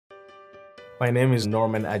My name is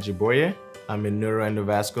Norman Ajiboye. I'm a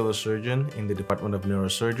neuroendovascular surgeon in the Department of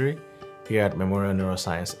Neurosurgery here at Memorial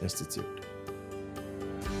Neuroscience Institute.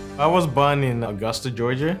 I was born in Augusta,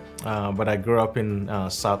 Georgia, but I grew up in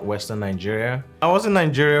southwestern Nigeria. I was in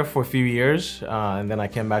Nigeria for a few years, and then I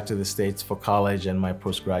came back to the States for college and my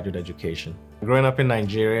postgraduate education. Growing up in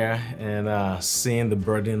Nigeria and seeing the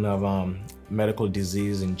burden of medical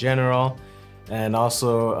disease in general, and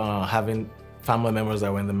also having family members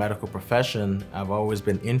that were in the medical profession, I've always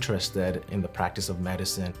been interested in the practice of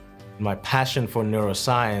medicine. My passion for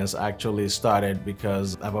neuroscience actually started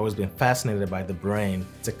because I've always been fascinated by the brain.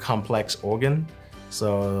 It's a complex organ,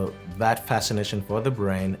 so that fascination for the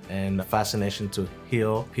brain and the fascination to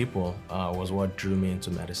heal people was what drew me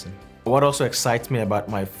into medicine. What also excites me about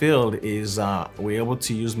my field is we're able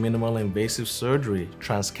to use minimal invasive surgery,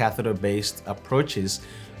 transcatheter-based approaches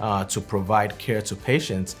to provide care to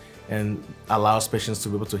patients and allows patients to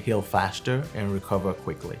be able to heal faster and recover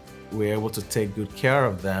quickly. We're able to take good care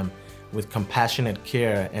of them with compassionate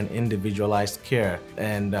care and individualized care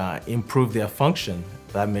and improve their function.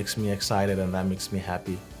 That makes me excited and that makes me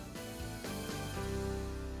happy.